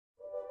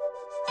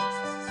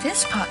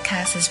This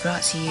podcast is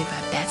brought to you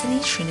by Bethany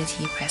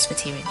Trinity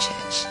Presbyterian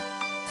Church.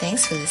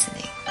 Thanks for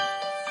listening.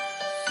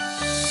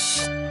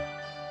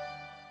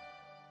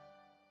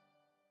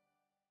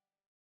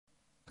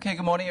 Okay,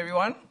 good morning,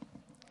 everyone. Can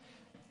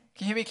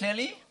you hear me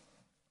clearly?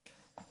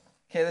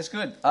 Okay, that's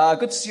good.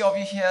 Good to see all of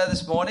you here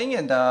this morning,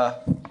 and it's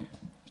a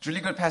really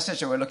good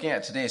passage that we're looking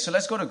at today. So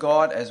let's go to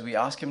God as we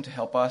ask Him to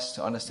help us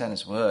to understand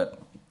His Word.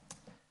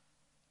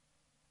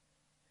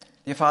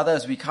 Dear Father,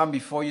 as we come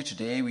before you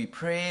today, we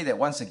pray that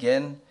once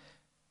again,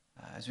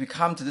 as we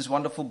come to this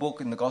wonderful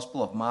book in the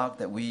Gospel of Mark,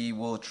 that we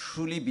will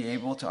truly be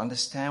able to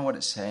understand what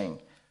it's saying.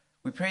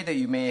 We pray that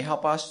you may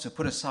help us to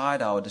put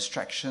aside our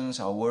distractions,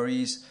 our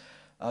worries,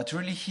 to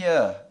really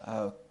hear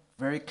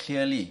very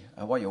clearly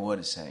what your Word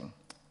is saying.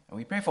 And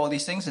we pray for all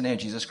these things in the name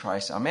of Jesus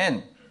Christ.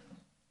 Amen.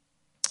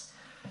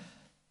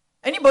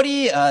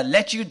 Anybody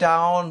let you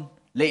down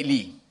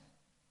lately?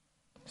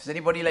 Has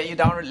anybody let you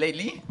down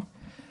lately?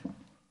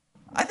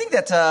 I think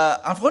that,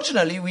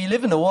 unfortunately, we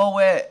live in a world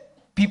where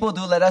people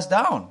do let us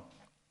down.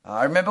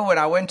 I remember when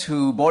I went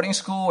to boarding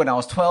school when I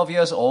was 12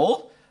 years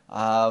old.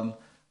 I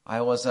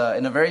was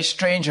in a very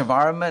strange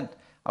environment.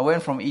 I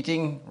went from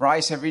eating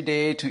rice every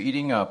day to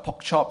eating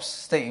pork chops,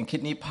 steak and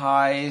kidney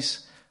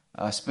pies,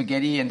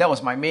 spaghetti, and that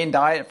was my main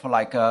diet for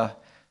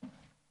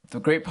the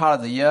great part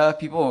of the year.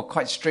 People were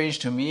quite strange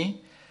to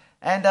me.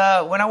 And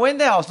when I went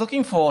there, I was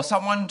looking for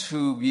someone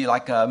to be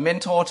like a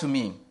mentor to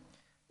me.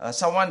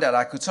 Someone that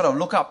I could sort of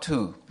look up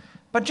to.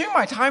 But during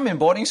my time in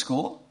boarding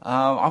school,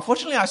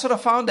 unfortunately, I sort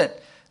of found that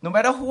no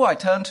matter who I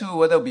turned to,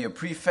 whether it be a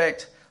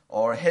prefect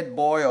or a head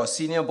boy or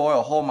senior boy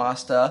or hall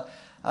master,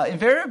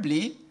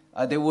 invariably,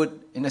 they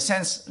would, in a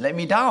sense, let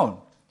me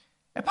down.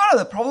 And part of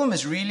the problem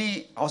is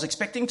really, I was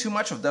expecting too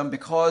much of them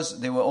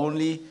because they were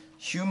only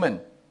human.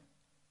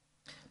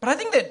 But I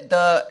think that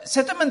the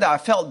sentiment that I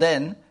felt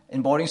then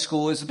in boarding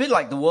school is a bit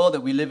like the world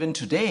that we live in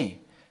today.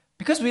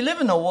 Because we live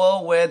in a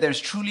world where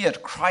there's truly a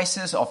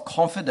crisis of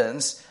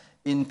confidence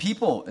in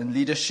people, in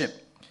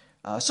leadership.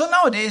 So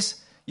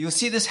nowadays, you'll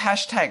see this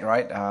hashtag,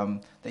 right,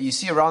 that you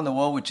see around the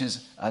world, which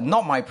is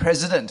not my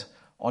president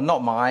or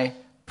not my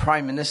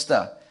prime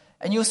minister.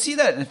 And you'll see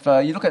that if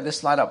you look at this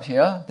slide up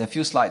here, there are a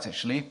few slides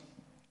actually,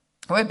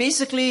 where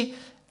basically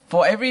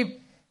for every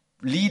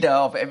leader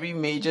of every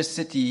major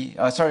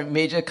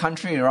major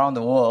country around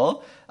the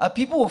world,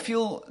 people will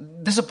feel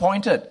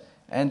disappointed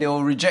and they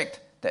will reject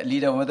that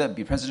leader, whether it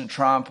be President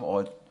Trump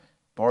or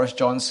Boris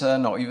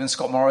Johnson or even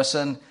Scott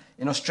Morrison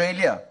in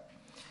Australia.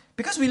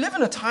 Because we live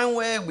in a time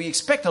where we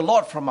expect a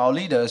lot from our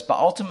leaders, but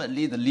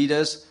ultimately the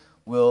leaders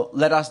will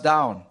let us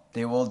down.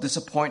 They will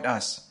disappoint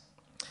us.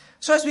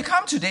 So as we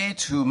come today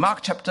to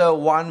Mark chapter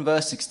 1,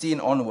 verse 16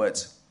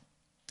 onwards,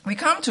 we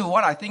come to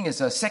what I think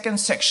is a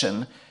second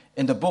section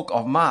in the book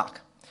of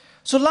Mark.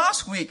 So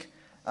last week,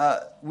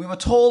 we were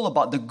told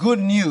about the good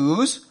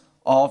news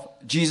of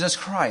Jesus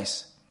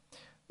Christ.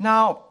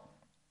 Now,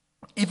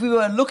 if we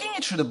were looking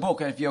through the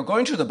book, and if you're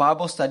going through the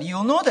Bible study,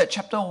 you'll know that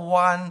chapter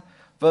 1,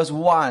 verse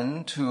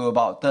 1 to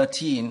about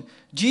 13,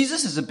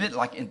 Jesus is a bit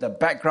like in the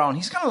background.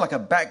 He's kind of like a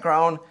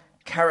background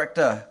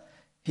character.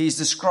 He's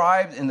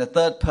described in the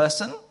third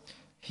person.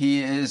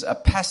 He is a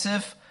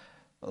passive,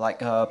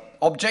 like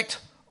object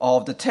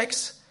of the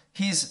text.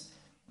 He's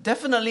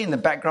definitely in the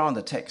background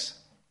of the text.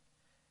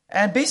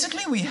 And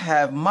basically we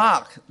have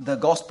Mark, the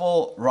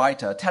gospel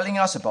writer, telling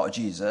us about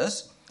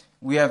Jesus.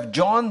 We have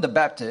John the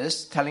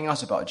Baptist telling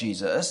us about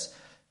Jesus.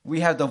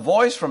 We have the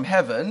voice from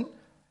heaven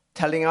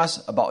telling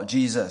us about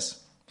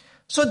Jesus.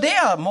 So they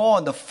are more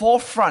on the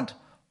forefront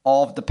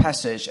of the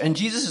passage, and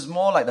Jesus is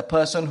more like the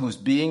person who's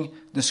being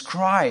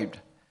described.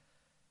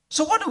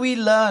 So what do we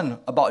learn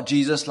about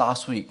Jesus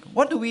last week?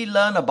 What do we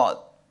learn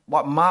about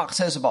what Mark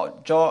says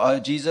about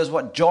Jesus,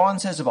 what John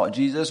says about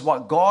Jesus,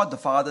 what God the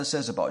Father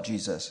says about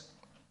Jesus?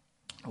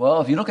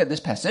 Well, if you look at this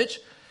passage,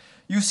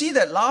 you see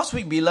that last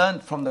week we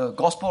learned from the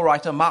gospel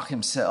writer Mark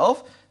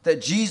himself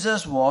that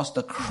Jesus was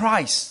the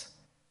Christ.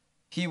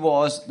 He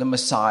was the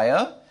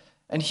Messiah,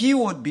 and he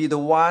would be the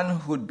one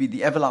who would be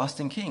the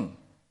everlasting King.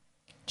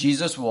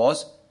 Jesus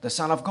was the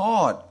Son of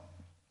God.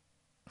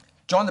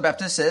 John the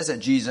Baptist says that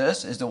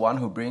Jesus is the one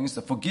who brings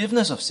the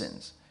forgiveness of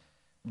sins.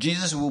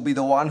 Jesus will be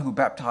the one who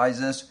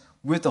baptizes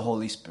with the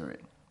Holy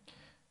Spirit.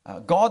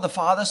 God the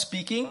Father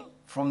speaking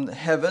from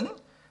heaven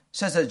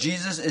says that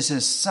Jesus is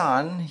his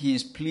Son. He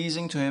is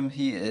pleasing to him.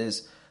 He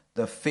is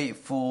the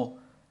faithful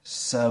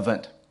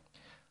servant.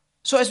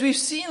 So as we've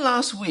seen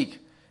last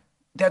week,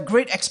 there are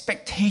great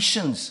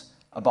expectations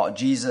about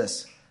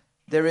Jesus.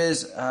 There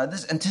is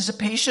this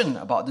anticipation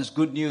about this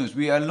good news.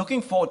 We are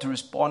looking forward to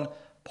respond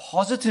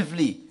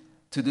positively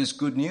to this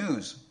good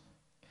news.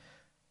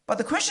 But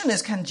the question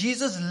is, can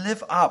Jesus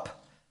live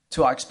up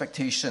to our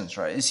expectations,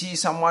 right? Is he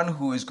someone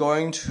who is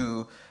going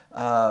to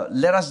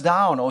let us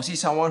down, or is he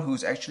someone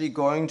who's actually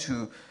going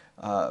to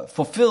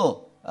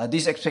fulfill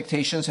these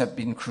expectations have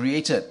been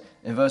created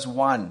in verse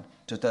 1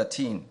 to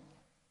 13.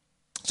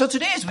 So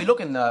today as we look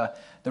in the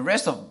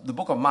rest of the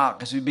book of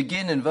Mark, as we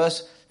begin in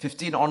verse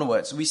 15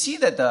 onwards, we see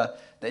that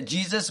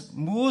Jesus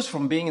moves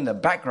from being in the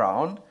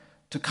background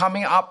to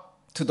coming up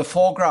to the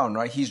foreground,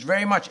 right? He's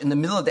very much in the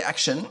middle of the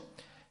action.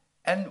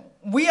 And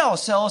we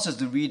ourselves, as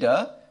the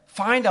reader,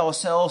 find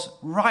ourselves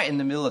right in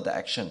the middle of the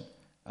action.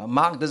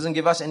 Mark doesn't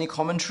give us any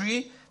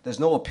commentary. There's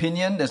no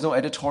opinion. There's no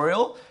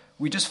editorial.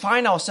 We just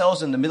find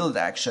ourselves in the middle of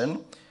the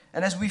action.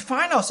 And as we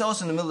find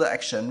ourselves in the middle of the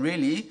action,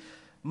 really,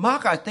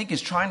 Mark, I think,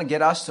 is trying to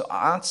get us to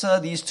answer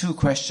these two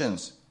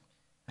questions.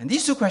 And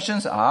these two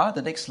questions are,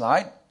 the next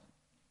slide,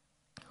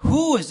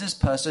 who is this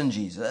person,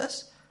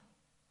 Jesus?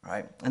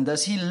 Right? And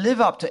does he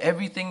live up to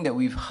everything that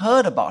we've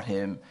heard about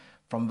him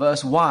from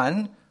verse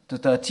 1 to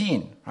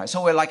 13? Right?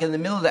 So we're like in the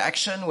middle of the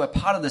action, we're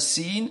part of the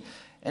scene.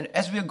 And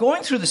as we're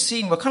going through the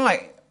scene, we're kind of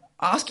like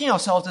asking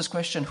ourselves this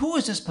question, who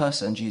is this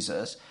person,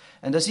 Jesus?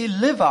 And does he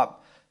live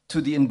up to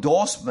the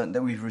endorsement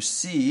that we've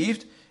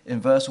received in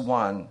verse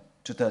 1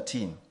 to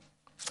 13?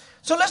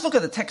 So let's look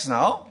at the text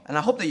now, and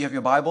I hope that you have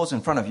your Bibles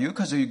in front of you,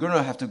 because you're going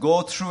to have to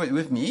go through it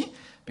with me,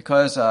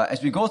 because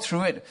as we go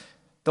through it,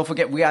 don't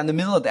forget we are in the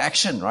middle of the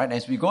action, right?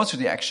 As we go through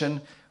the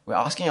action, we're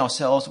asking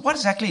ourselves, what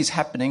exactly is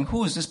happening?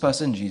 Who is this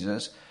person,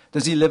 Jesus?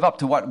 Does he live up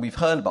to what we've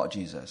heard about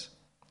Jesus?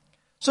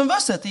 So in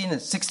verse 13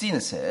 and 16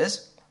 it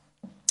says,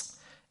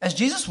 as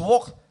Jesus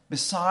walked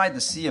beside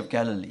the Sea of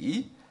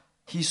Galilee,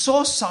 he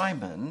saw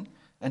Simon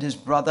and his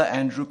brother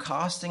Andrew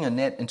casting a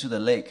net into the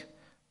lake,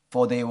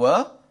 for they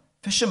were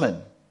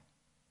fishermen.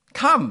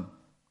 Come,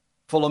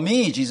 follow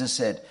me, Jesus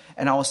said,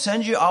 and I will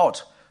send you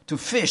out to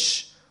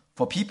fish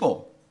for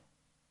people.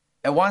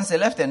 At once they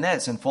left their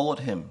nets and followed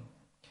him.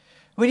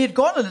 When he had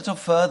gone a little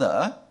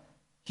further,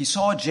 he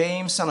saw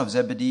James, son of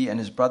Zebedee, and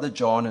his brother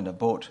John in a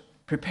boat,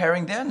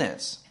 preparing their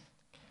nets.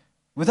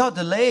 Without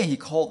delay he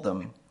called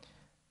them,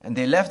 and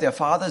they left their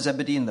father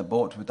Zebedee in the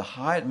boat with the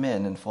hired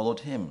men and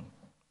followed him.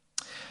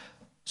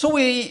 So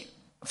we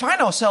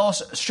find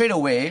ourselves straight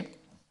away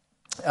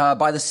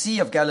by the Sea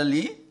of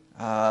Galilee.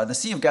 The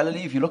Sea of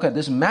Galilee, if you look at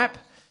this map,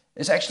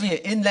 is actually an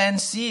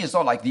inland sea. It's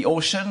not like the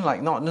ocean,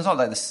 it's not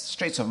like the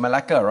Straits of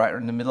Malacca, right,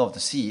 in the middle of the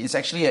sea. It's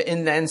actually an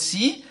inland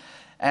sea.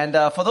 And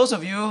for those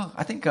of you,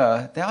 I think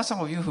there are some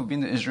of you who've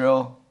been to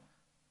Israel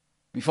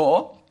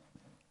before.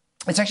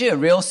 It's actually a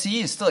real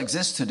sea. It still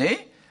exists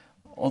today.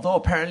 Although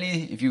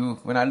apparently,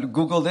 when I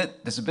Googled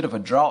it, there's a bit of a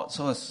drought,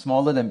 so it's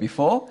smaller than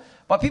before.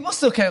 But people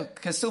still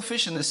can still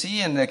fish in the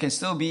sea, and they can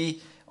still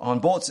be on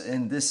boats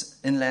in this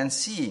inland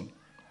sea.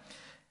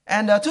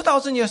 And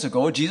 2,000 years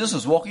ago, Jesus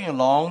was walking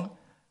along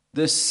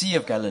the Sea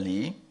of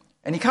Galilee,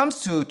 and he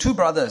comes to two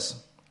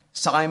brothers,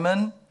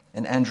 Simon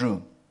and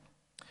Andrew.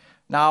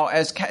 Now,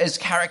 as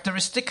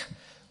characteristic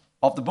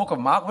of the book of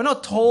Mark, we're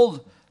not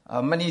told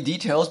many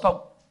details,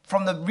 but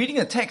from the reading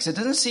of the text, it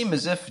doesn't seem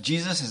as if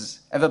Jesus has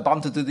ever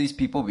bumped into these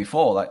people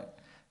before. Like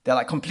they're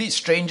like complete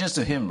strangers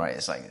to him, right?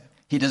 It's like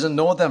he doesn't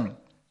know them.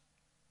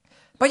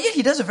 But yet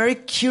he does a very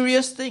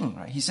curious thing,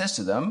 right? He says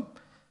to them,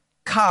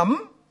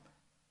 come,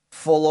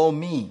 follow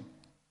me.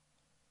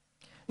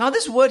 Now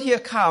this word here,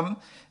 come,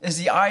 is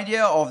the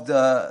idea of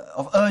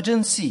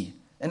urgency,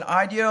 an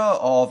idea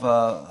of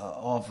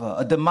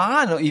a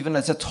demand, or even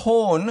as a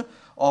tone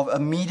of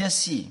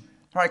immediacy.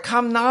 All right,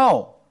 come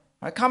now.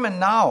 Right, come and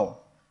now.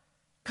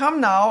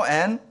 Come now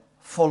and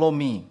follow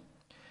me.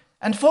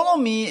 And follow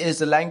me is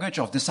the language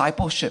of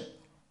discipleship.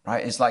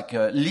 Right? It's like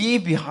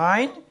leave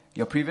behind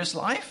your previous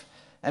life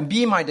and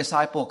be my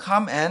disciple.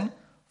 Come and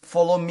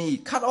follow me.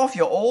 Cut off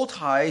your old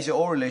ties, your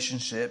old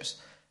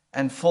relationships,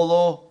 and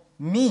follow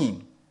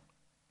me.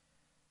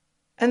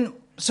 And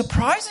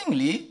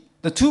surprisingly,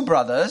 the two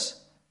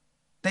brothers,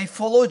 they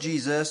follow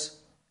Jesus,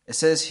 it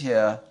says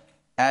here,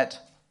 at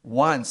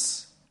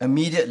once,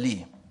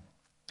 immediately.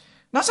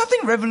 Now something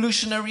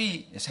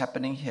revolutionary is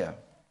happening here.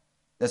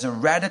 There's a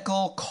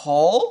radical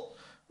call,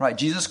 right?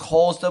 Jesus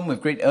calls them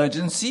with great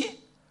urgency.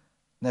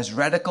 There's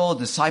radical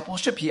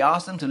discipleship. He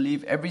asks them to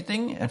leave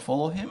everything and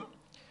follow him.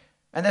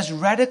 And there's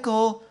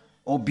radical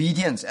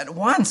obedience. At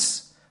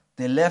once,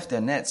 they left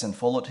their nets and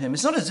followed him.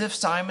 It's not as if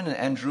Simon and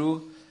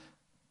Andrew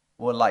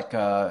were like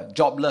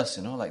jobless,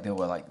 like they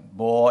were like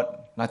bored,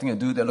 nothing to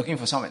do. They're looking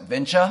for some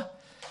adventure.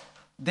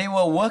 They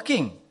were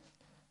working.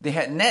 They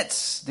had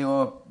nets. They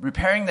were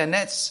repairing their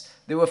nets.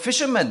 They were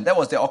fishermen. That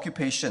was their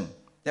occupation.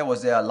 That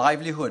was their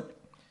livelihood.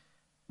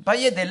 But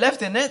yet they left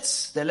their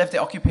nets, they left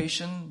their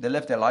occupation, they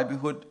left their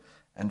livelihood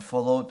and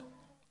followed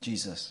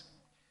Jesus.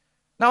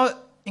 Now,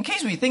 in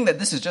case we think that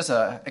this is just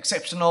an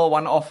exceptional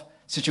one-off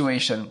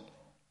situation,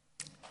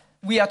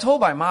 we are told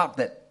by Mark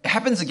that it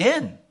happens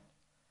again.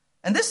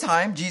 And this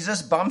time,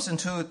 Jesus bumps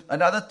into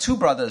another two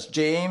brothers,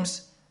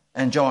 James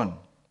and John.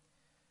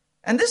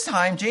 And this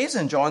time, James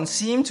and John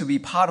seem to be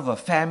part of a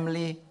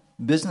family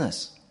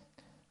business.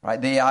 Right?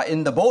 They are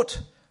in the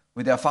boat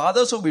with their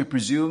father, so we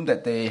presume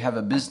that they have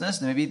a business.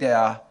 Maybe they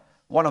are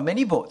one of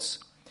many boats.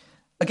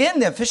 Again,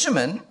 they're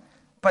fishermen,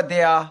 but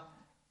they are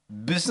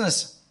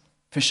business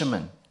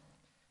fishermen.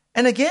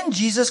 And again,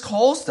 Jesus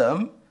calls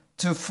them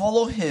to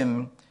follow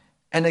him.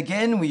 And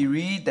again, we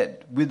read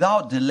that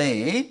without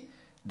delay,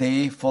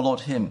 they followed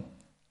him.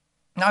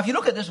 Now, if you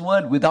look at this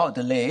word, without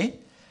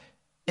delay,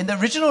 in the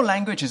original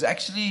language is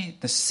actually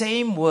the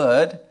same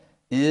word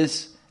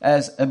as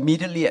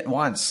immediately at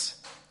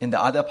once in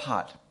the other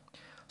part.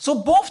 So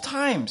both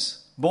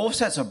times, both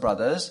sets of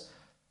brothers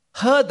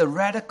heard the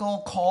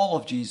radical call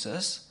of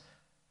Jesus.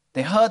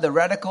 They heard the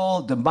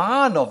radical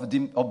demand of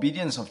the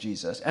obedience of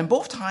Jesus. And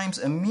both times,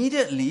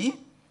 immediately,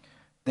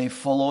 they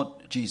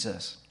followed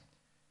Jesus.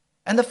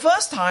 And the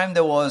first time,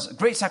 there was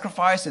great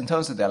sacrifice in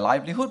terms of their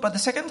livelihood. But the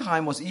second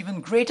time was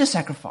even greater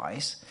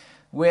sacrifice,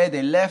 where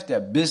they left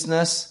their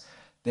business,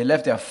 they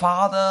left their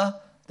father,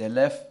 they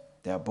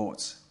left their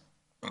boats.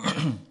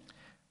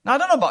 Now, I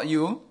don't know about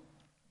you,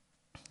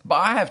 but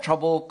I have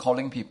trouble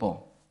calling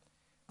people.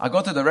 I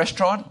go to the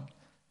restaurant,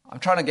 I'm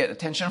trying to get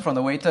attention from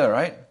the waiter,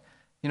 right?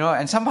 You know,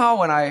 and somehow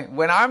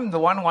when I'm the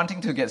one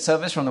wanting to get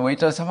service from the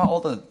waiter, somehow all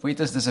the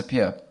waiters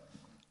disappear.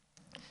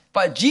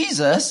 But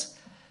Jesus,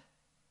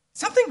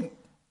 something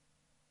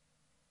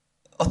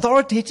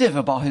authoritative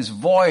about his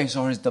voice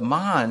or his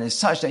demand is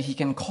such that he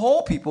can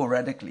call people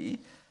radically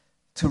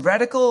to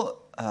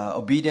radical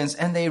obedience,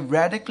 and they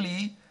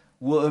radically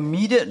will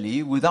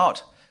immediately,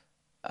 without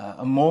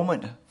a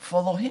moment,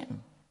 follow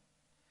him.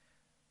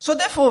 So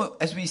therefore,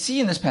 as we see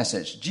in this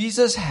passage,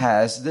 Jesus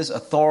has this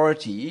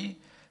authority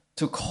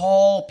to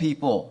call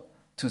people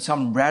to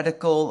some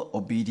radical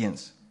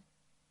obedience.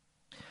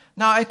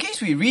 Now, in case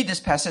we read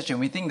this passage and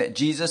we think that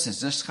Jesus is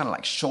just kind of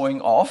like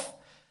showing off,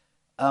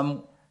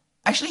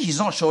 actually he's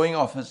not showing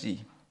off, is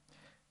he?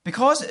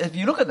 Because if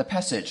you look at the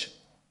passage,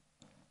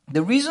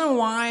 the reason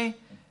why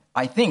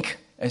I think,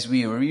 as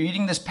we are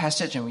reading this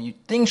passage and when you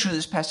think through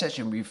this passage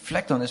and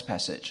reflect on this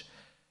passage,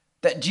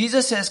 that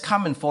Jesus says,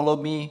 "Come and follow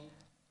me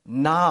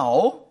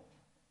now,"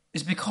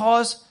 is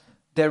because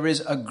there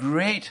is a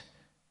great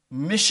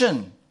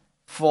mission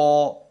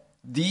for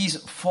these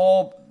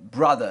four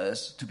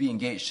brothers to be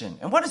engaged in.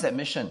 And what is that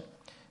mission?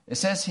 It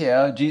says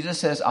here, Jesus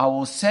says, "I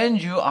will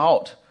send you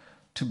out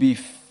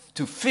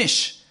to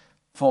fish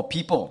for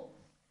people."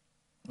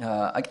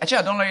 Actually,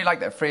 I don't really like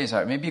that phrase,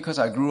 right? Maybe because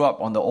I grew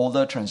up on the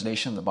older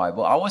translation of the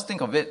Bible. I always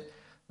think of it,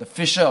 the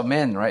fisher of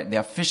men, right? They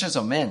are fishers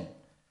of men.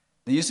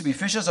 They used to be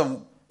fishers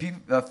of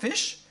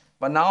fish,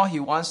 but now he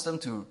wants them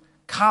to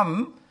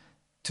come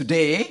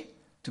today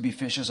to be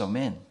fishers of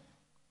men.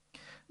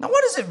 Now,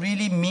 what does it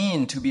really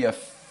mean to be a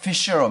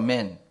fisher of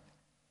men?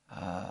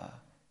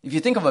 If you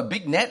think of a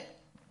big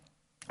net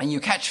and you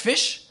catch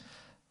fish,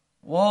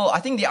 well, I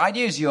think the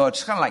idea is you're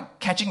just kind of like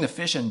catching the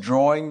fish and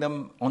drawing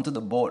them onto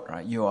the boat,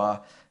 right? You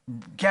are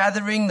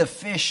gathering the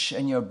fish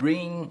and you're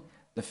bringing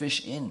the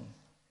fish in.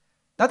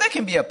 Now, that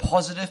can be a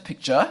positive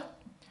picture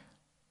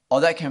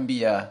or that can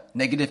be a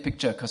negative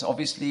picture, because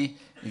obviously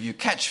if you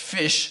catch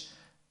fish,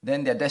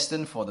 then they're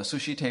destined for the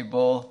sushi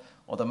table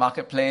or the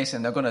marketplace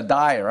and they're going to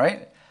die,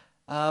 right?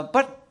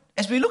 But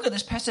as we look at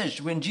this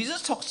passage, when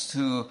Jesus talks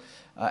to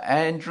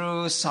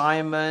Andrew,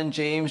 Simon,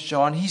 James,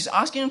 John, he's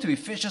asking them to be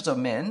fishers of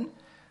men,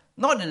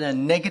 not in a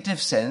negative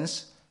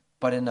sense,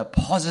 but in a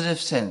positive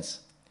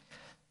sense.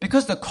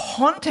 Because the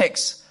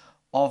context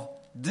of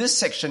this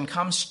section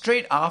comes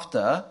straight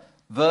after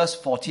verse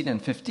 14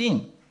 and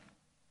 15.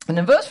 And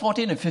in verse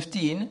 14 and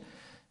 15,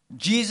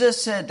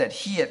 Jesus said that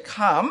he had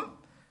come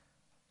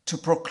to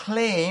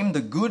proclaim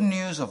the good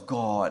news of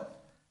God.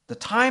 The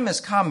time has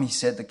come, he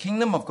said, the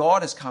kingdom of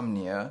God has come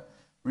near.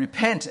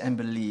 Repent and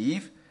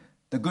believe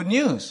the good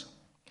news.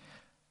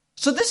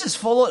 So this is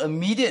followed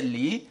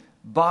immediately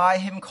by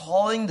him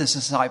calling the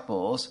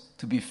disciples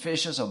to be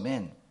fishers of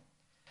men.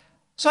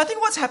 So I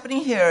think what's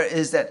happening here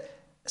is that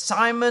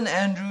Simon,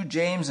 Andrew,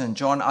 James, and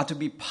John are to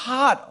be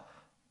part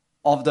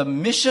of the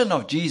mission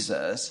of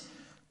Jesus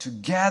to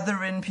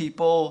gather in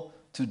people,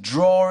 to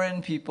draw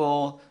in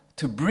people,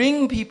 to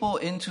bring people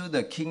into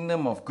the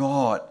kingdom of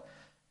God,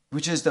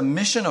 which is the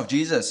mission of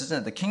Jesus,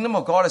 isn't it? The kingdom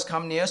of God has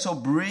come near, so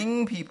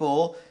bring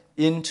people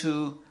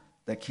into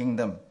the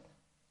kingdom.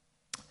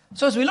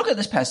 So as we look at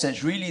this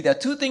passage, really there are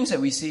two things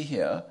that we see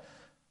here.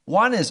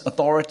 One is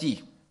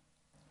authority.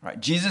 Right?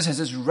 Jesus has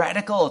this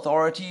radical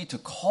authority to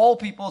call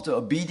people to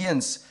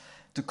obedience,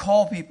 to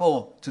call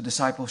people to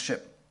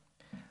discipleship.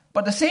 But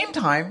at the same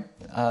time,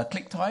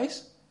 click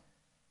twice,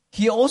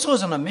 he also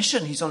is on a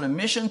mission. He's on a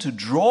mission to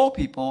draw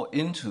people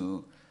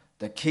into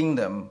the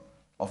kingdom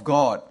of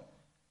God.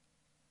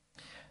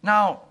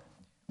 Now,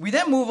 we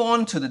then move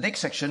on to the next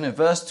section in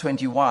verse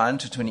 21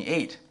 to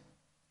 28.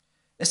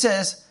 It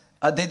says,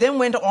 they then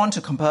went on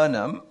to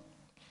Capernaum,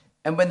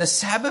 and when the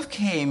Sabbath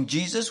came,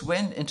 Jesus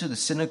went into the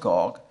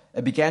synagogue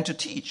and began to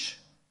teach.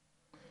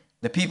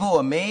 The people were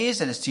amazed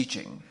at his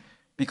teaching,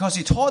 because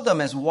he taught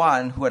them as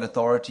one who had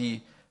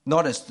authority,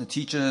 not as the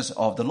teachers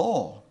of the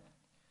law.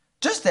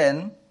 Just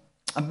then,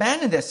 a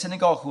man in their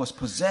synagogue who was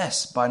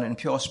possessed by an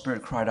impure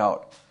spirit cried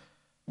out,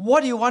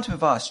 "What do you want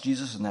with us,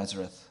 Jesus of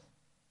Nazareth?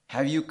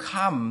 Have you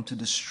come to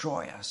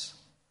destroy us?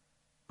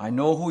 I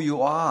know who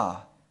you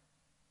are,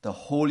 the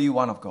Holy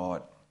One of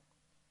God."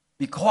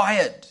 "Be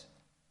quiet,"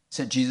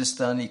 said Jesus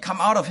sternly.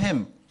 "Come out of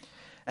him."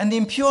 And the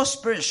impure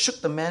spirit shook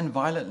the man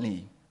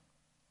violently,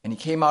 and he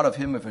came out of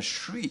him with a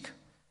shriek.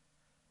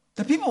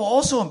 The people were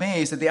also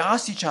amazed that they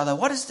asked each other,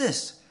 "What is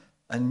this?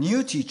 A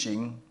new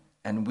teaching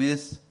and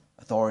with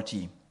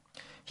authority.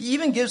 He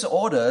even gives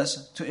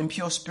orders to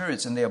impure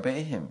spirits and they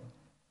obey him."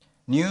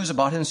 news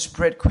about him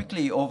spread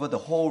quickly over the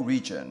whole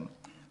region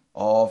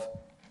of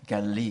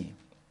Galilee.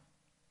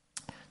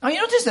 Now you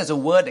notice there's a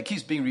word that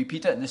keeps being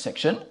repeated in this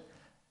section,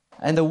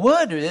 and the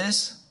word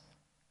is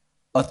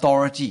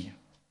authority.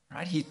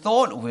 Right? He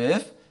taught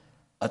with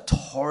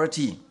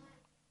authority.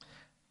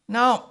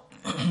 Now,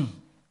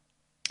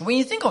 when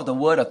you think of the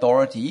word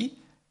authority,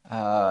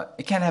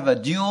 it can have a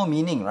dual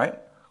meaning, right?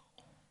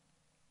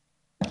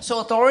 So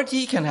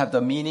authority can have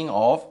the meaning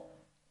of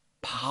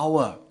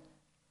power.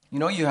 You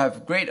know, you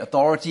have great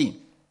authority.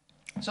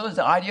 So it's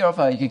the idea of,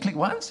 you can click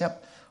once,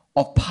 yep,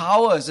 of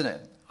power, isn't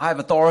it? I have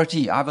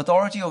authority. I have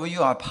authority over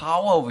you. I have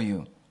power over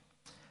you.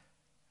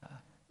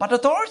 But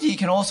authority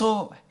can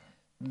also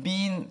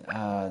mean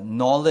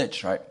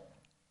knowledge, right?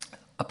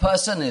 A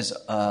person is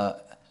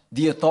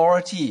the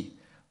authority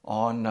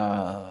on,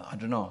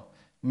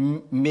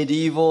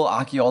 medieval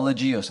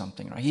archaeology or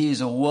something, right? He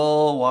is a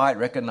worldwide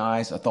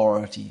recognized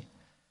authority.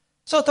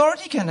 So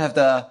authority can have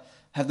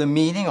the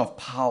meaning of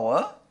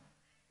power,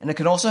 and it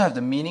can also have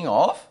the meaning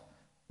of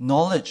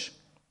knowledge.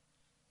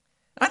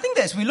 I think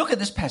that as we look at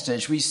this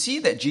passage, we see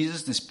that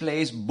Jesus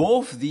displays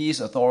both these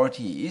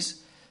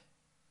authorities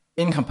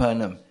in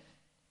Capernaum.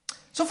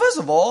 So first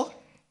of all,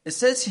 it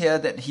says here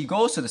that he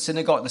goes to the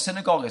synagogue. The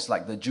synagogue is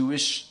like the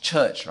Jewish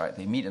church, right?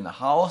 They meet in the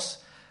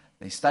house,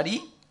 they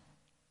study.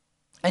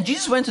 And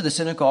Jesus went to the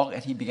synagogue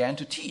and he began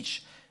to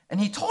teach. And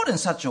he taught in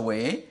such a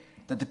way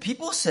that the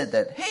people said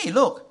that, hey,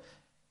 look,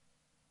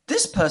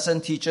 this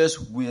person teaches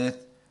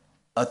with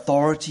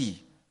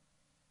authority.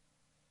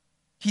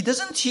 He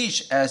doesn't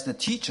teach as the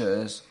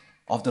teachers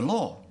of the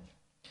law.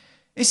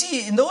 You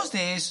see, in those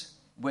days,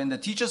 when the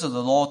teachers of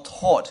the law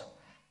taught,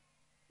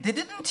 they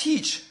didn't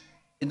teach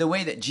in the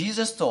way that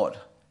Jesus taught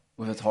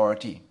with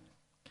authority.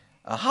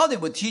 How they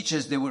would teach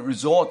is they would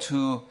resort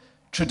to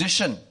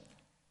tradition.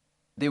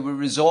 They would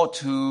resort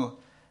to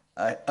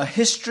a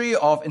history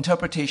of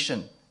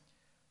interpretation.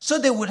 So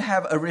they would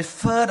have a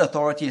referred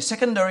authority, a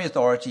secondary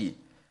authority.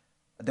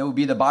 There would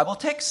be the Bible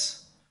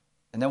text,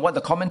 and then what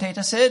the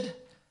commentator said,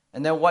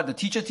 and then what the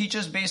teacher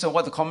teaches based on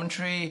what the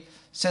commentary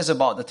says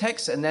about the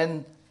text, and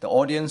then the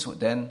audience would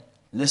then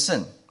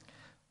listen.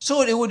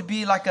 So it would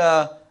be like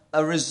a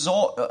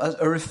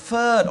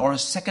referred or a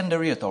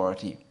secondary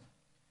authority.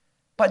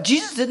 But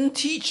Jesus didn't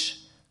teach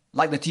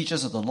like the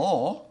teachers of the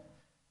law.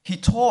 He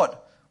taught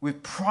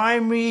with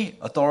primary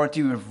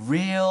authority, with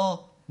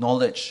real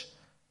knowledge,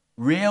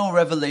 real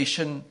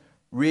revelation,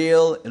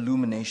 real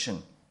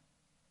illumination.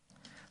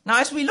 Now,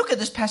 as we look at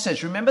this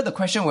passage, remember the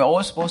question we're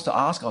always supposed to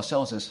ask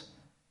ourselves is,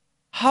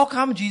 how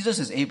come Jesus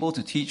is able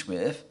to teach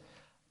with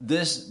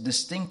this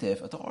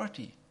distinctive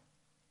authority?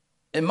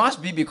 It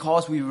must be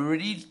because we've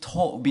already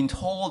been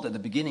told at the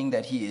beginning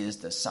that he is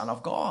the Son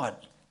of God.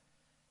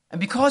 And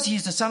because he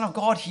is the Son of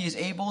God, he is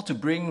able to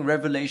bring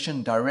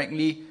revelation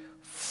directly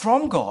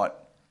from God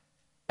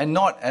and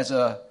not as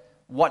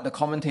what the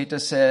commentator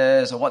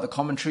says or what the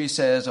commentary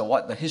says or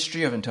what the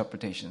history of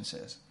interpretation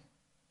says.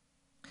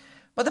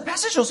 But the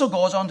passage also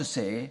goes on to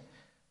say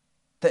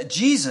that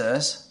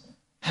Jesus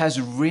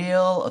has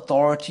real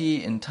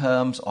authority in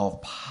terms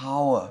of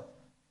power.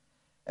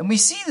 And we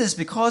see this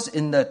because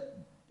in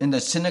the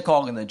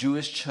synagogue, in the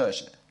Jewish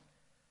church,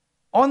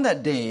 on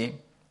that day,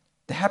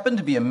 there happened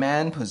to be a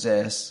man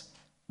possessed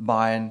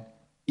by an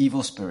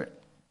evil spirit.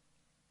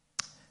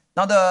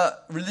 Now, the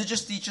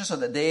religious teachers of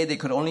the day, they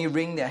could only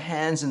wring their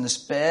hands in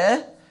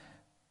despair.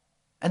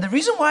 And the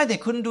reason why they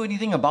couldn't do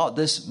anything about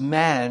this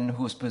man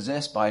who was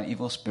possessed by an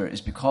evil spirit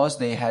is because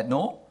they had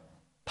no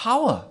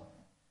power.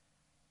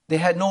 They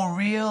had no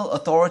real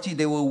authority.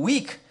 They were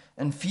weak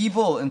and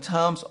feeble in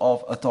terms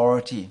of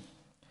authority.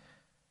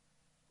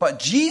 But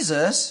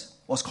Jesus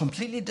was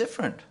completely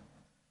different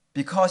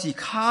because he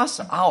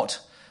cast out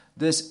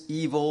this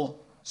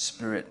evil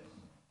spirit.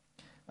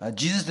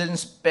 Jesus didn't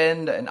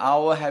spend an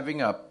hour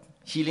having a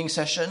healing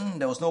session.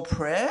 There was no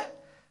prayer.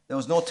 There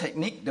was no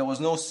technique. There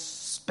was no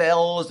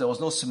spells. There was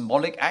no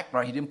symbolic act,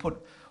 right? He didn't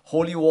put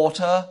holy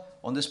water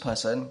on this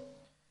person.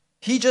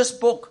 He just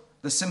spoke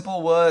the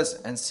simple words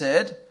and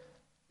said,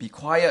 "Be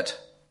quiet,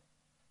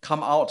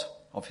 come out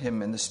of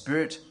him." And the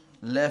spirit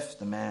left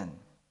the man.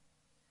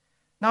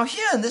 Now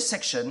here in this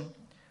section,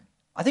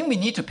 I think we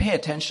need to pay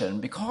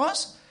attention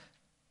because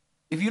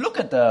if you look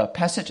at the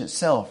passage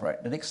itself,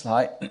 right, the next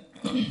slide,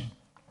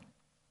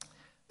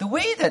 the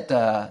way that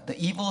the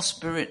evil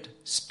spirit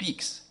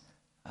speaks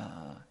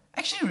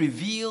actually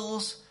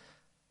reveals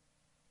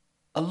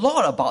a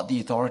lot about the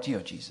authority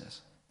of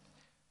Jesus.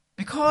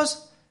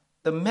 Because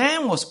the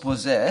man was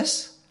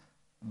possessed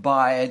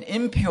by an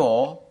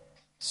impure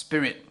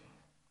spirit,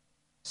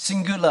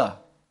 singular,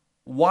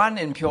 one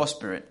impure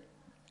spirit.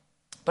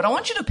 But I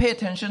want you to pay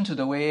attention to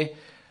the way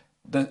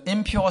the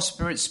impure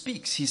spirit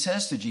speaks. He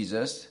says to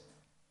Jesus,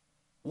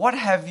 "What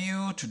have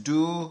you to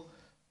do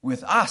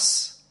with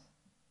us?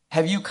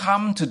 Have you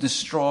come to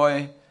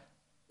destroy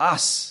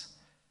us?"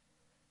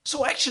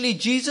 So actually,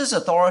 Jesus'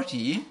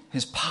 authority,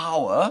 his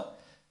power,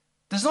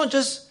 does not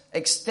just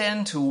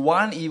extend to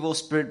one evil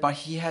spirit, but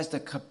he has the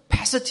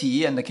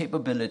capacity and the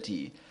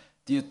capability,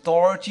 the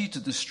authority to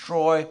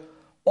destroy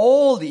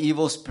all the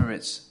evil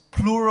spirits,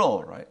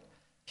 plural, right?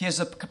 He has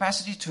the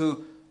capacity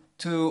to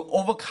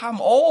overcome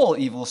all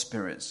evil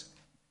spirits.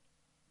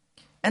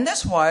 And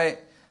that's why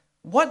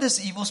what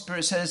this evil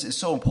spirit says is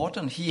so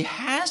important. He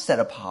has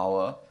that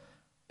power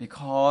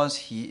because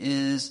he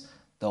is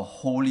the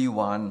Holy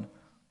One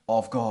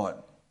of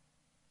God.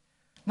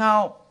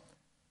 Now,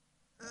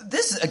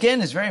 this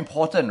again is very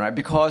important, right?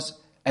 Because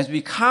as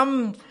we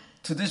come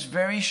to this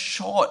very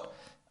short,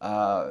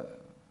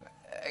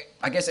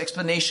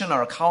 explanation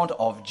or account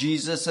of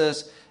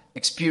Jesus'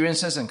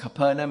 experiences in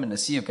Capernaum and the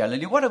Sea of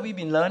Galilee, what have we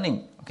been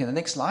learning? Okay, the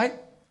next slide.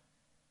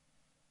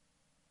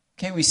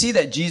 Okay, we see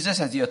that Jesus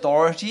has the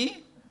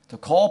authority to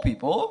call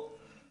people,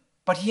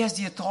 but he has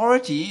the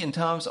authority in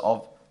terms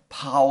of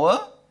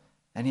power,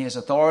 and he has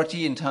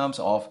authority in terms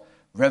of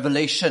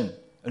revelation,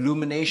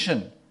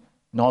 illumination,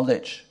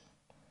 knowledge.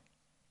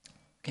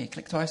 Okay,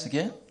 click twice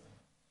again.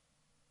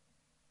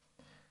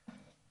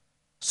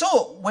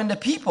 So, when the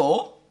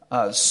people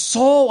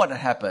saw what had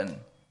happened,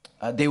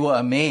 they were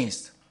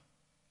amazed.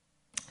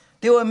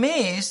 They were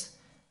amazed,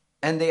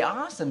 and they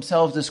asked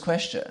themselves this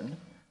question: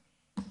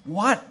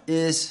 what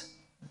is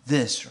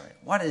this, right?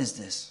 What is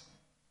this?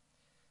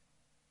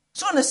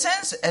 So in a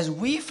sense, as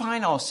we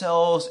find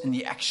ourselves in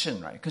the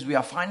action, right? Because we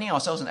are finding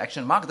ourselves in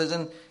action. Mark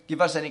doesn't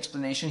give us an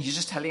explanation. He's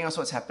just telling us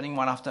what's happening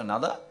one after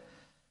another.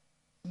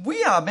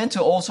 We are meant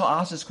to also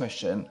ask this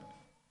question: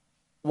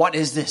 what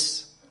is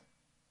this?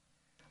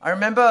 I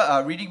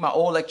remember reading my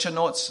old lecture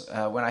notes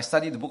when I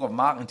studied the book of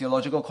Mark in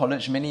theological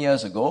college many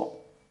years ago.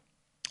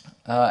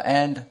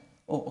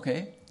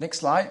 Next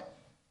slide.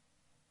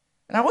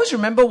 And I always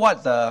remember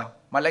what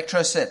my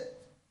lecturer said.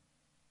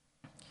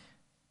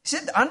 He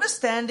said,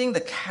 understanding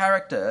the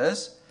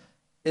characters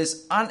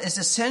is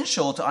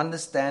essential to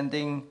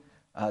understanding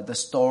the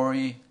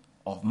story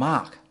of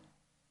Mark.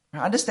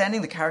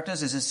 Understanding the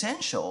characters is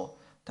essential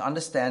to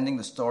understanding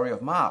the story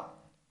of Mark.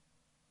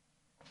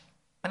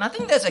 And I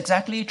think that's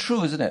exactly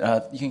true, isn't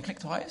it? You can click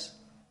twice.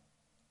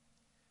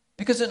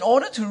 Because in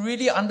order to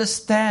really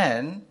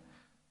understand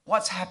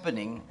what's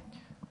happening,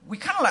 we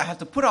kind of have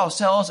to put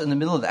ourselves in the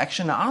middle of the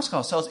action and ask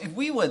ourselves, if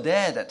we were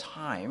there at that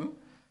time,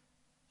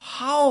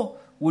 how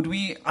would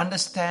we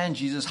understand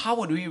Jesus? How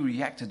would we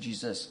react to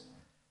Jesus?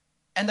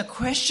 And the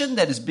question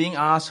that is being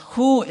asked,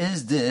 who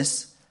is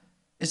this,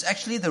 is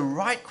actually the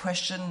right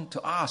question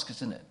to ask,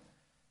 isn't it?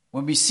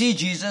 When we see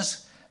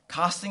Jesus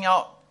casting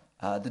out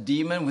the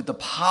demon with the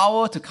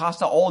power to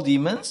cast out all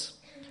demons,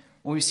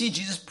 when we see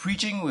Jesus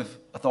preaching with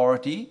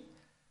authority,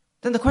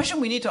 then the question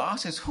we need to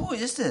ask is, who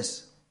is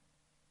this?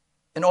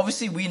 And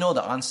obviously we know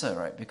the answer,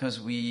 right?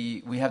 Because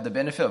we have the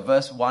benefit of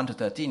verse 1 to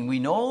 13. We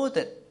know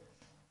that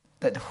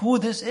who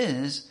this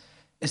is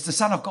the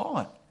Son of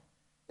God,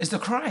 is the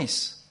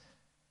Christ.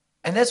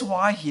 And that's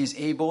why he is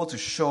able to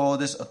show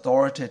this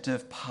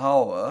authoritative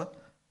power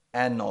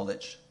and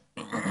knowledge.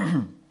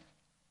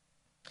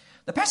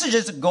 The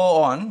passages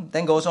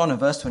then goes on in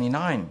verse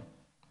 29.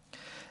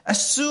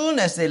 As soon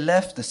as they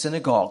left the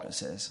synagogue, it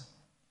says,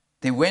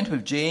 they went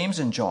with James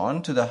and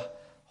John to the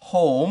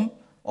home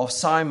of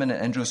Simon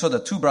and Andrew. So the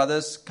two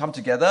brothers come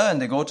together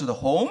and they go to the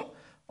home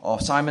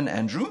of Simon and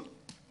Andrew.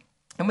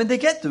 And when they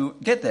get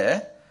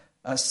there,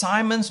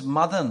 Simon's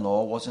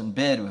mother-in-law was in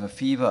bed with a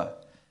fever,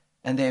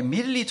 and they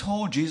immediately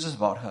told Jesus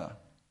about her.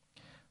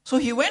 So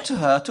he went to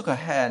her, took her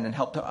hand, and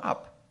helped her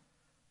up.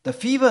 The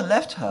fever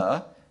left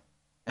her,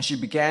 and she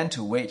began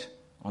to wait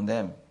on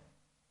them.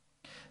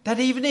 That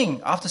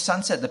evening, after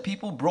sunset, the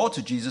people brought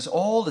to Jesus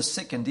all the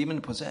sick and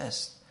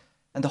demon-possessed,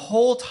 and the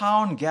whole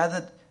town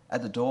gathered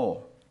at the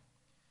door.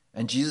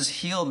 And Jesus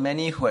healed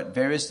many who had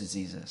various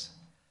diseases.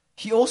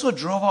 He also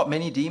drove out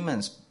many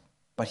demons,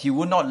 but he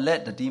would not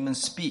let the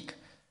demons speak,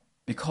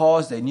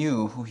 because they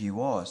knew who he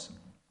was.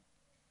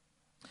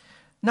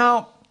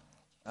 Now,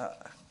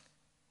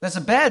 there's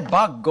a bad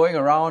bug going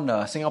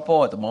around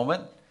Singapore at the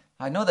moment.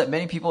 I know that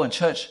many people in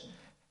church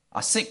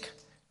are sick,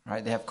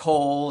 right? They have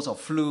colds or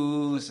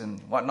flus and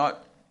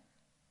whatnot.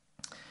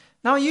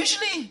 Now,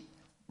 usually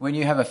when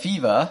you have a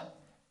fever,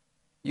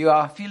 you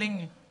are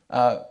feeling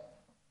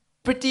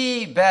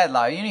pretty bad.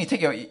 You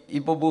take your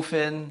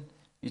ibuprofen,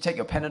 you take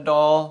your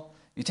Panadol,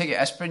 you take your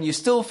aspirin, you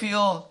still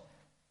feel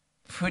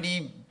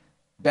pretty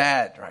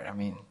bad, right? I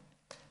mean,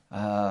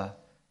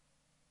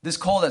 this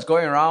cold that's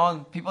going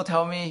around, people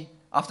tell me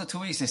after 2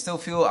 weeks they still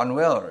feel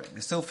unwell, right? They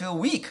still feel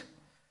weak.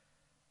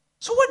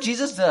 So what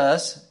Jesus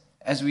does,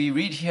 as we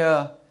read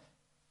here,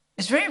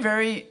 is very,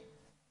 very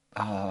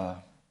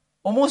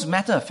almost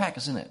matter of fact,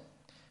 isn't it?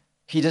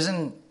 He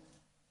doesn't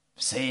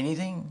say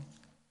anything.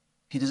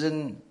 He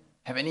doesn't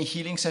have any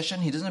healing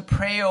session. He doesn't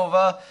pray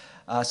over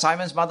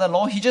Simon's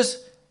mother-in-law. He just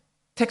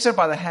takes her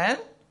by the hand.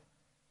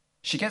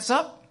 She gets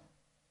up.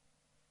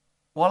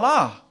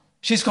 Voila,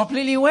 she's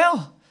completely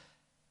well.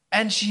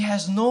 And she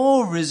has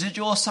no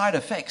residual side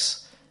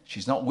effects.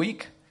 She's not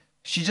weak.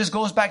 She just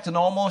goes back to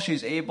normal.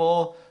 She's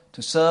able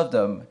to serve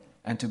them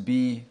and to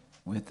be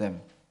with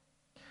them.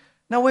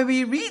 Now, when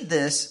we read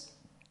this,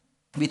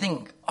 we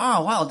think,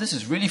 oh, wow, this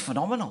is really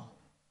phenomenal.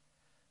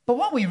 But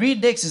what we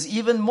read next is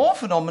even more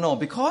phenomenal,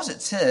 because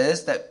it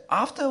says that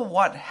after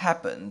what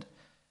happened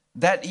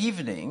that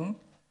evening,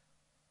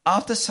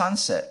 after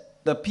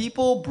sunset, the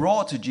people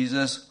brought to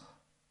Jesus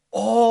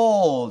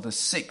all the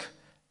sick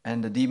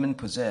and the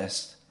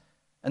demon-possessed.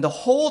 And the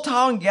whole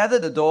town gathered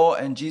at the door,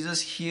 and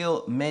Jesus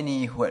healed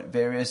many who had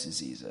various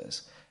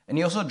diseases. And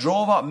he also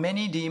drove out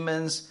many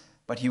demons,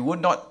 but he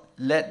would not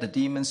let the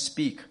demons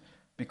speak,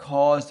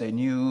 because they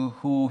knew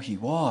who he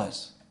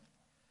was.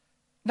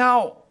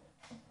 Now,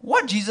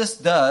 what Jesus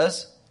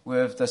does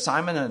with the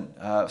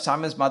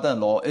Simon's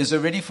mother-in-law is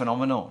already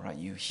phenomenal, right?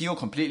 You heal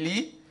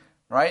completely,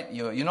 right?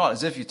 You're not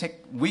as if you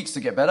take weeks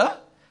to get better.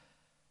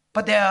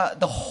 But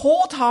the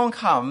whole town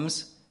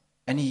comes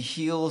and he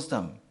heals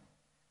them,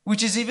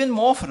 which is even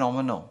more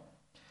phenomenal.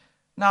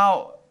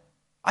 Now,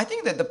 I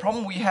think that the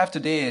problem we have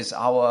today is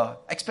our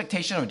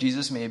expectation of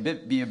Jesus may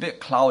be a bit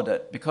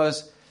clouded,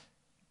 because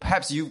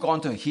perhaps you've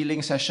gone to a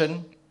healing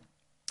session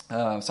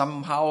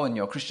somehow in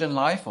your Christian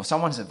life, or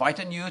someone's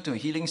invited you to a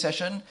healing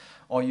session,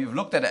 or you've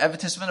looked at an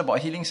advertisement about a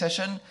healing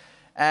session,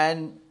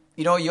 and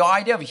your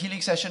idea of a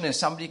healing session is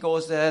somebody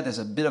goes there, there's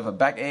a bit of a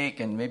backache,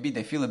 and maybe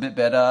they feel a bit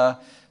better.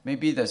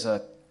 Maybe there's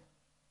a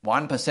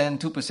 1%,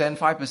 2%,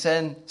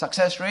 5%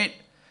 success rate.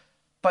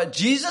 But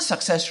Jesus'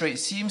 success rate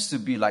seems to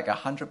be like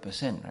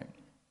 100%, right?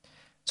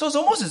 So it's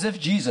almost as if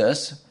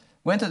Jesus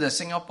went to the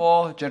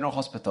Singapore General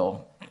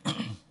Hospital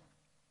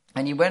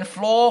and he went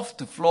floor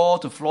to floor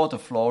to floor to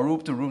floor,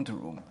 room to room to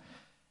room.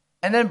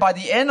 And then by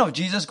the end of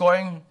Jesus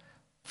going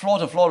floor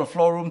to floor to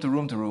floor, room to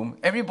room to room,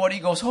 everybody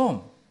goes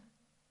home.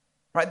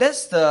 Right?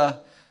 That's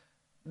the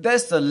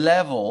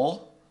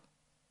level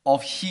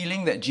of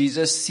healing that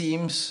Jesus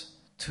seems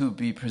to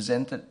be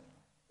presented,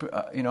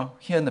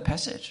 here in the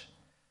passage.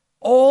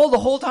 The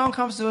whole town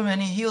comes to him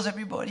and he heals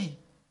everybody.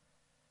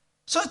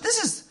 So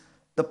this is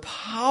the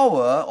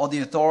power or the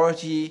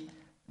authority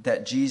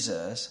that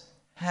Jesus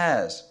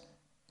has.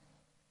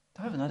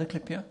 Do I have another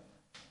clip here?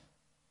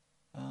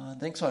 The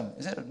next one.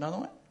 Is that another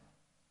one?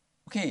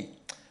 Okay.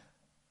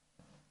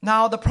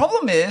 Now, the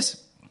problem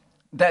is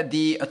that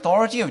the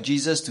authority of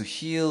Jesus to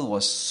heal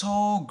was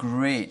so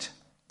great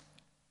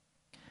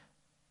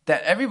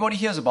that everybody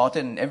hears about it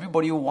and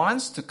everybody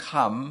wants to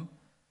come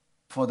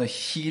for the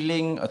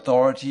healing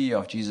authority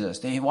of Jesus.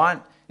 They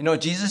want,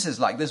 Jesus is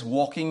like this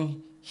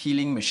walking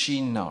healing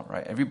machine now,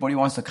 right? Everybody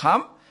wants to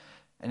come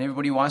and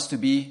everybody wants to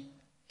be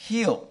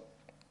healed.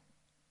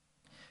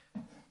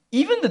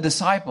 Even the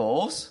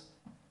disciples,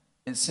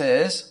 it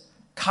says,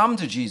 come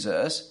to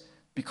Jesus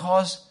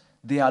because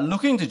they are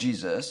looking to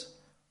Jesus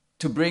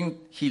to bring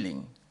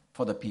healing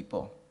for the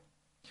people.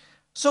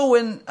 So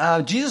when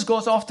Jesus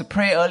goes off to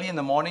pray early in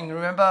the morning,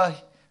 remember,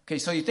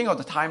 so you think of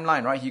the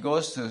timeline, right? He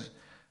goes to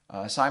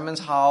Simon's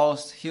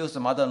house, heals the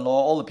mother-in-law,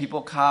 all the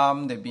people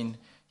come, they've been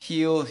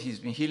healed, he's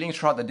been healing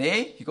throughout the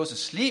day, he goes to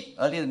sleep,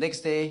 early the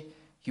next day,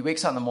 he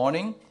wakes up in the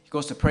morning, he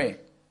goes to pray.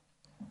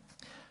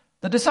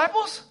 The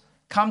disciples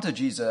come to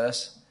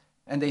Jesus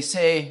and they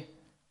say,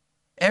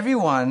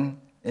 everyone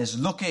is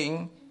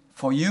looking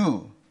for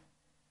you.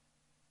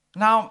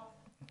 Now,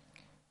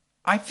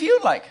 I feel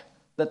like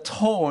the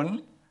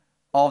tone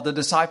of the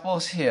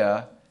disciples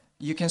here,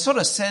 you can sort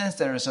of sense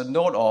there is a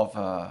note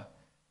of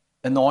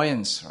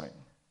annoyance, right?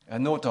 A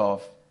note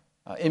of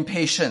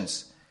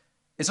impatience.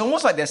 It's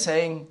almost like they're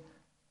saying,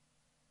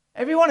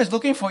 everyone is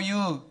looking for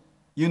you,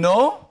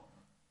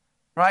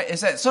 right?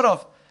 It's that sort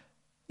of,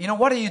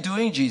 what are you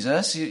doing,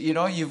 Jesus?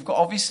 You've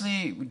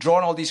obviously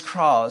drawn all these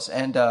crowds,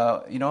 and,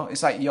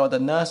 it's like you're the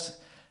nurse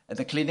at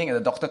the clinic and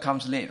the doctor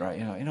comes late, right?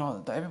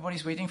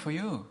 Everybody's waiting for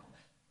you.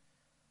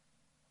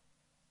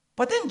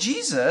 But then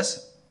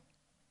Jesus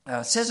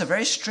says a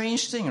very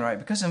strange thing, right?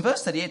 Because in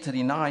verse 38,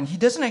 39, he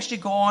doesn't actually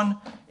go on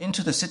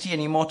into the city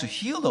anymore to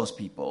heal those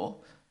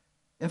people.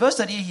 In verse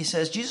 38, he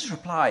says, Jesus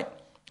replied,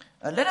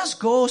 let us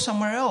go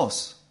somewhere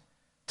else,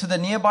 to the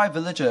nearby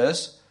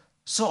villages,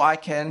 so I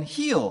can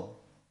heal.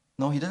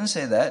 No, he doesn't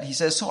say that. He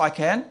says, so I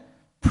can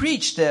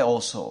preach there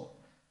also.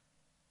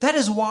 That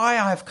is why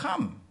I have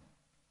come.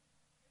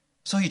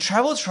 So he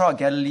traveled throughout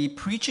Galilee,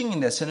 preaching in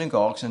their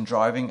synagogues and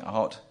driving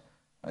out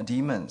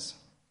demons.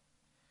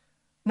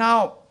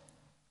 Now,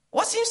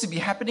 what seems to be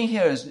happening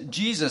here is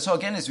Jesus, so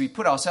again, as we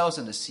put ourselves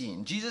in the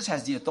scene, Jesus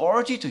has the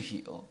authority to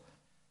heal,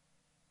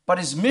 but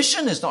his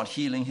mission is not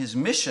healing. His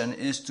mission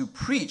is to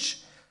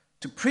preach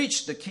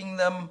the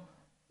kingdom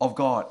of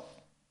God.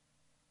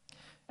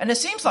 And it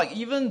seems like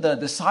even the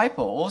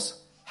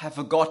disciples have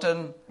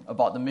forgotten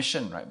about the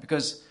mission, right?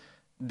 Because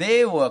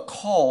they were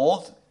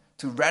called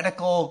to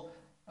radical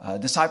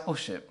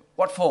discipleship.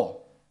 What for?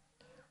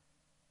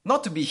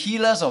 Not to be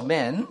healers of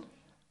men,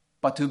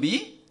 but to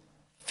be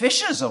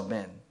fishers of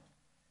men.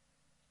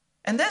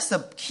 And that's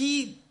the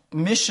key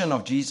mission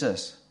of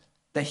Jesus,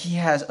 that he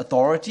has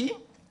authority,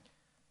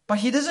 but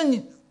he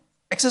doesn't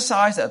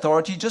exercise the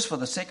authority just for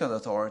the sake of the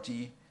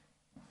authority.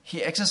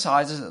 He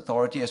exercises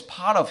authority as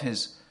part of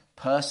his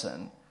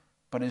person,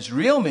 but his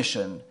real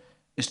mission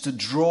is to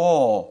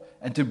draw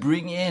and to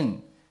bring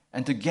in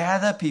and to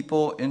gather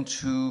people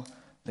into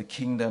the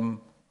kingdom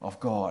of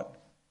God.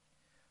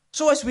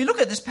 So as we look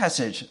at this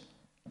passage,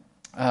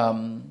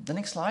 the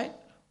next slide.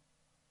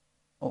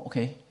 Oh,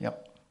 okay,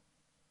 yep.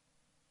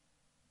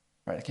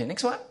 Right, okay,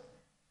 next one.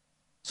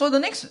 So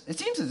it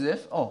seems as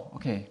if,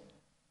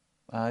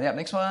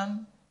 next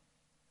one.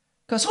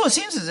 So it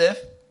seems as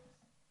if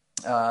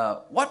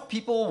what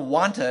people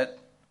wanted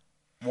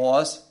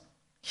was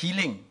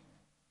healing,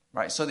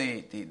 right? So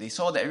they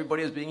saw that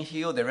everybody was being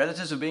healed, their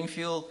relatives were being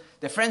healed,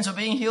 their friends were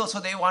being healed, so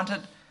they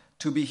wanted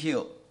to be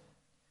healed.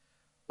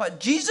 But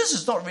Jesus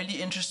is not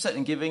really interested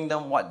in giving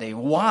them what they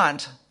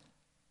want.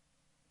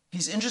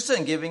 He's interested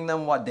in giving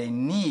them what they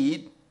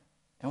need.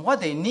 And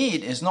what they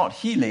need is not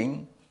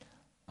healing.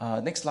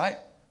 Next slide.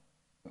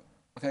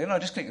 Okay,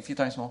 just click a few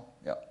times more.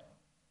 Yep.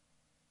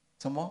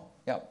 Some more?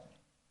 Yep.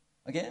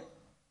 Again?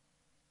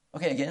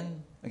 Okay,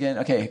 again.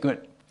 Okay,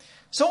 good.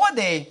 So what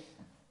they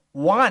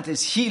want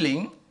is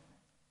healing,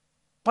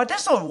 but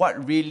that's not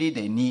what really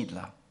they need.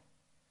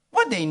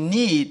 What they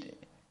need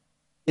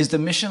is the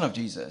mission of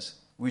Jesus,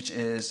 which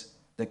is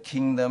the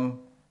kingdom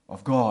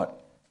of God.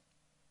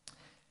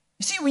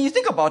 You see, when you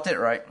think about it,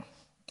 right,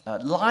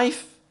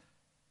 life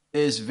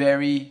is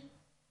very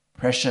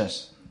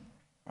precious.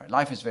 Right?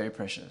 Life is very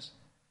precious.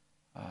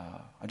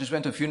 I just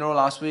went to a funeral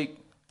last week,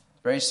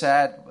 very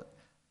sad. But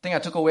the thing I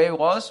took away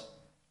was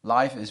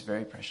life is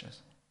very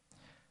precious.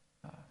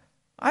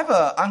 I have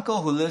an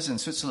uncle who lives in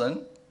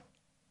Switzerland.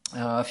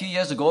 A few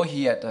years ago,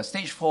 he had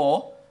stage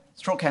 4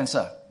 throat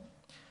cancer.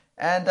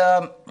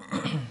 And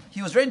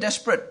he was very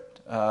desperate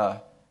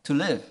to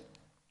live.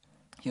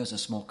 He was a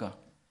smoker.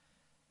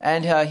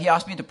 And he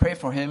asked me to pray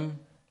for him.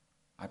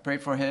 I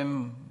prayed for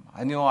him.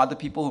 I knew other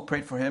people who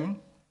prayed for him.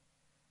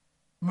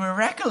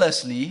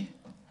 Miraculously,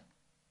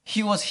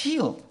 he was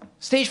healed.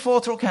 Stage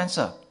 4 throat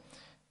cancer.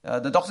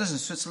 The doctors in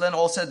Switzerland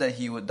all said that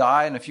he would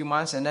die in a few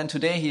months, and then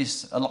today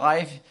he's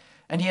alive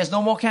and he has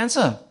no more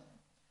cancer.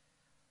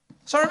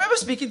 So I remember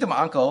speaking to my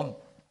uncle,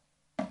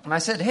 and I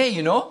said, hey,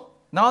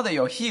 now that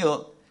you're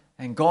healed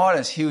and God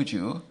has healed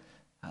you,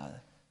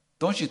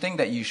 don't you think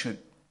that you should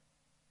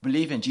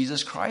believe in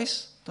Jesus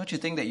Christ? Don't you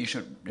think that you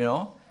should,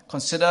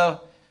 consider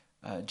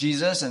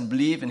Jesus and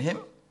believe in him?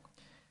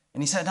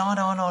 And he said,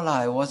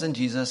 no, it wasn't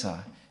Jesus.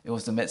 It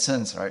was the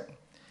medicines, right?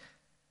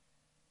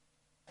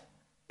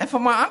 And for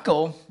my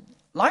uncle,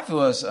 life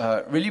was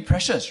really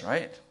precious,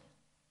 right?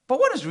 But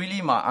what does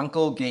really my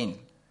uncle gain?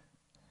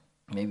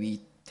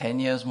 Maybe 10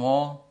 years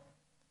more,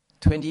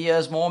 20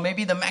 years more,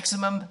 maybe the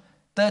maximum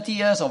 30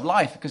 years of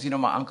life. Because,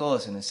 my uncle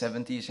is in his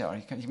 70s.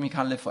 He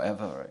can't live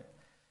forever, right?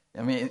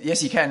 I mean,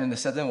 yes, he can in a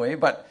certain way,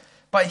 but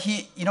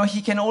he,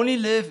 he can only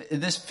live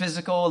this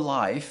physical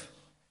life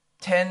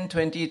 10,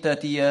 20,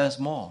 30 years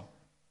more.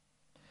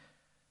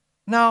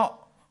 Now,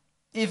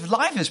 if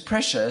life is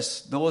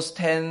precious, those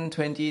 10,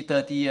 20,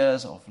 30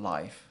 years of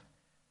life,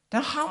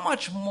 then how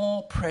much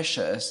more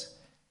precious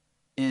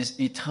is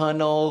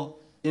eternal,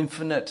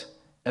 infinite,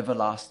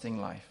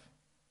 everlasting life?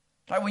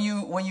 Like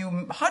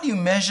how do you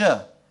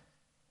measure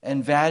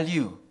and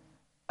value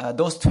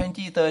those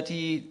 20,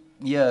 30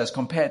 years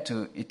compared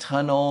to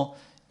eternal,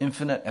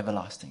 infinite,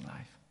 everlasting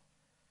life?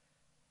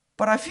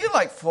 But I feel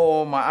like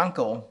for my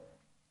uncle,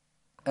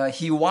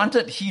 he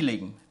wanted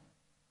healing,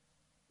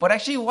 but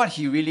actually what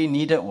he really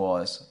needed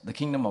was the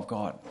kingdom of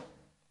God.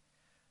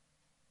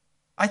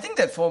 I think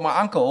that for my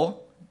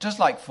uncle, just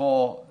like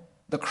for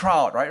the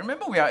crowd, right?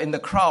 Remember, we are in the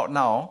crowd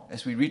now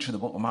as we read through the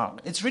book of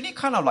Mark. It's really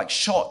kind of like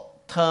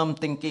short-term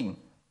thinking.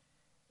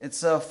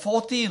 It's a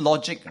faulty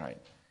logic,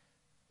 right?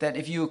 That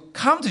if you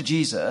come to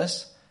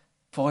Jesus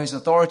for his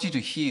authority to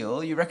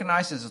heal, you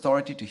recognize his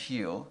authority to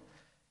heal,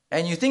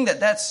 and you think that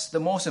that's the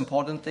most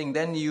important thing,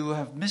 then you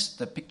have missed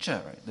the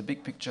picture, right? The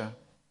big picture.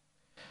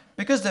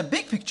 Because the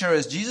big picture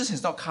is Jesus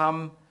has not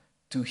come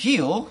to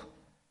heal,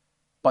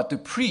 but to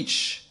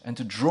preach and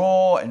to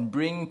draw and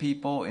bring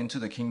people into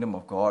the kingdom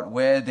of God,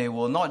 where they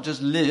will not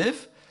just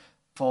live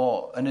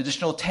for an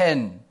additional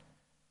 10,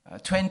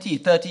 20,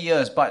 30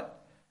 years,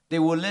 but they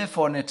will live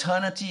for an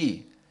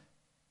eternity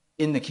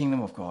in the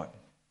kingdom of God.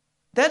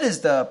 That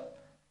is the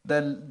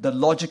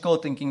logical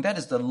thinking. That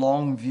is the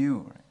long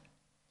view. Right?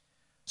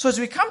 So as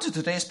we come to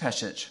today's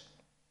passage,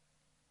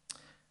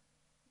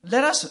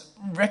 let us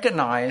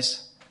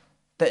recognize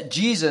that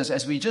Jesus,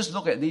 as we just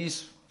look at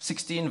these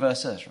 16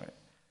 verses, right,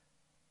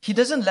 he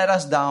doesn't let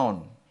us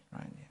down.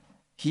 Right?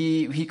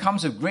 He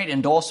comes with great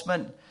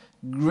endorsement,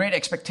 great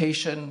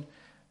expectation.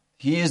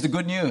 He is the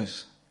good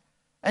news.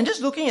 And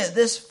just looking at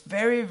this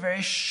very,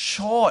 very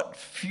short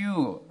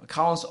few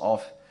accounts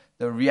of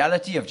the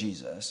reality of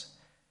Jesus,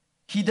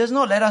 he does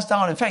not let us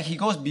down. In fact, he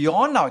goes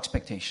beyond our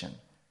expectation.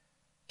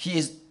 He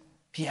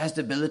has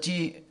the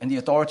ability and the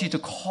authority to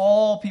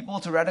call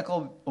people to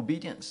radical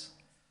obedience.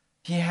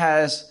 He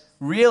has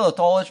real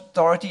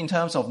authority in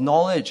terms of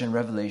knowledge and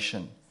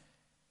revelation.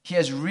 He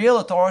has real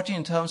authority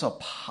in terms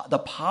of the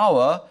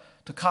power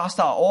to cast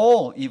out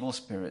all evil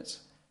spirits.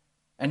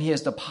 And he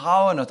has the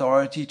power and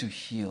authority to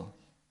heal.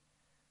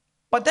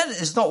 But that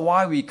is not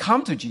why we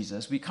come to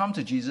Jesus. We come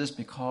to Jesus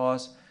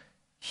because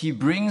he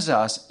brings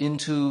us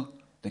into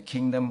the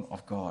kingdom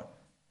of God.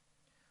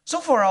 So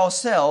for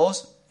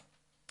ourselves,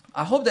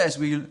 I hope that as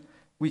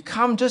we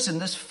come just in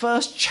this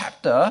first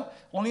chapter,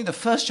 only the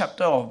first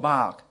chapter of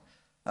Mark,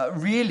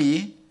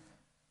 really,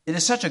 it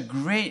is such a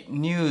great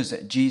news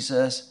that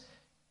Jesus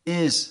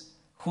is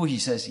who he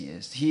says he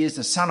is. He is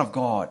the Son of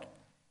God.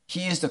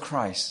 He is the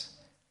Christ.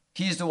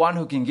 He is the one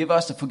who can give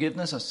us the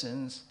forgiveness of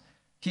sins.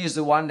 He is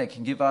the one that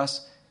can give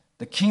us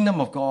the kingdom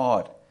of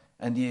God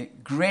and the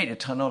great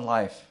eternal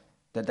life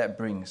that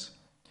brings.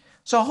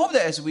 So I hope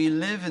that as we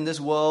live in this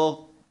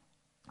world,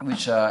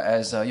 which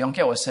as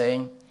Yongke was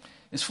saying,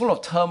 is full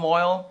of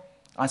turmoil,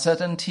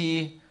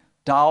 uncertainty,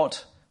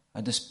 doubt,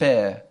 and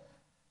despair,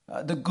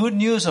 the good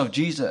news of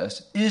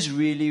Jesus is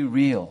really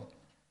real.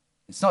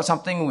 It's not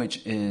something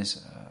which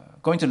is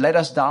going to let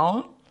us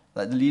down,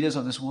 like the leaders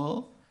of this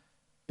world,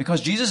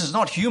 because Jesus is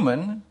not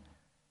human,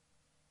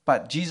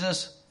 but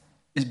Jesus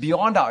is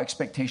beyond our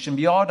expectation,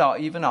 beyond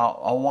even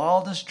our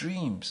wildest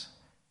dreams,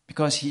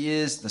 because he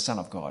is the Son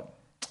of God.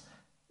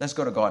 Let's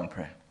go to God in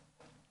prayer.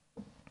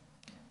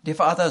 Dear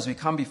Father, as we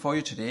come before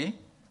you today,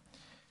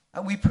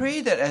 we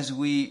pray that as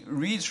we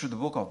read through the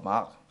book of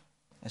Mark,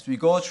 as we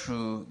go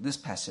through this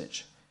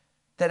passage,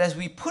 that as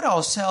we put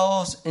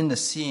ourselves in the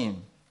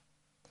scene,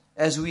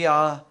 as we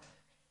are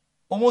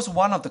almost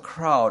one of the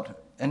crowd,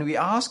 and we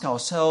ask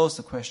ourselves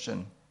the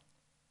question,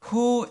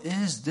 who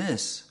is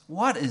this?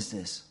 What is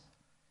this?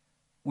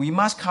 We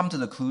must come to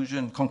the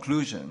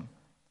conclusion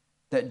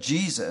that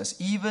Jesus,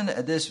 even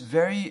at this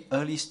very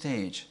early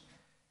stage,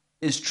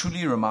 is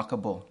truly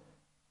remarkable.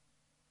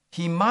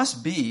 He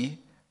must be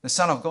the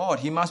Son of God.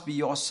 He must be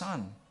your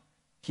Son.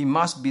 He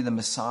must be the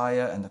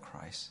Messiah and the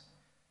Christ.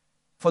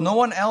 For no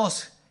one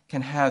else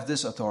can have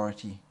this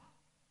authority.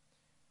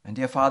 And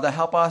dear Father,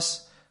 help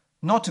us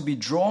not to be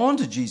drawn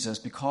to Jesus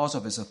because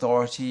of his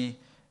authority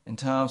in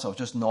terms of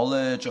just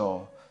knowledge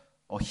or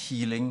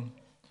healing,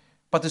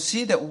 but to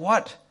see that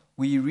what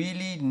we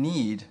really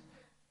need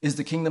is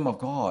the kingdom of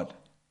God.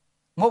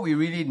 What we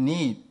really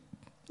need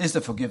is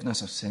the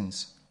forgiveness of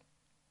sins.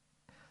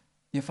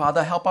 Dear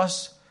Father, help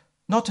us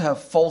not to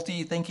have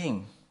faulty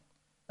thinking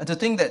and to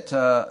think that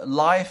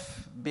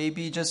life,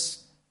 maybe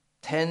just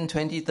 10,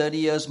 20, 30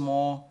 years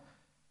more,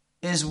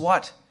 is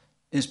what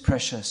is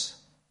precious.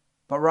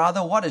 But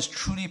rather, what is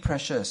truly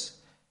precious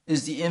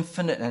is the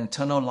infinite and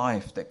eternal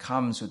life that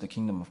comes with the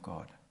kingdom of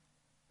God.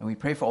 And we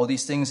pray for all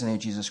these things in the name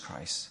of Jesus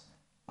Christ.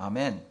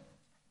 Amen.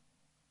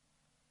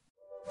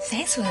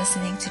 Thanks for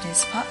listening to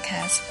this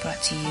podcast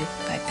brought to you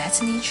by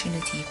Bethany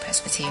Trinity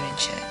Presbyterian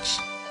Church.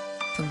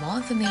 For more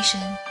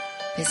information,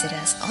 visit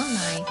us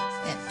online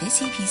at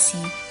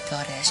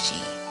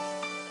busypc.sg.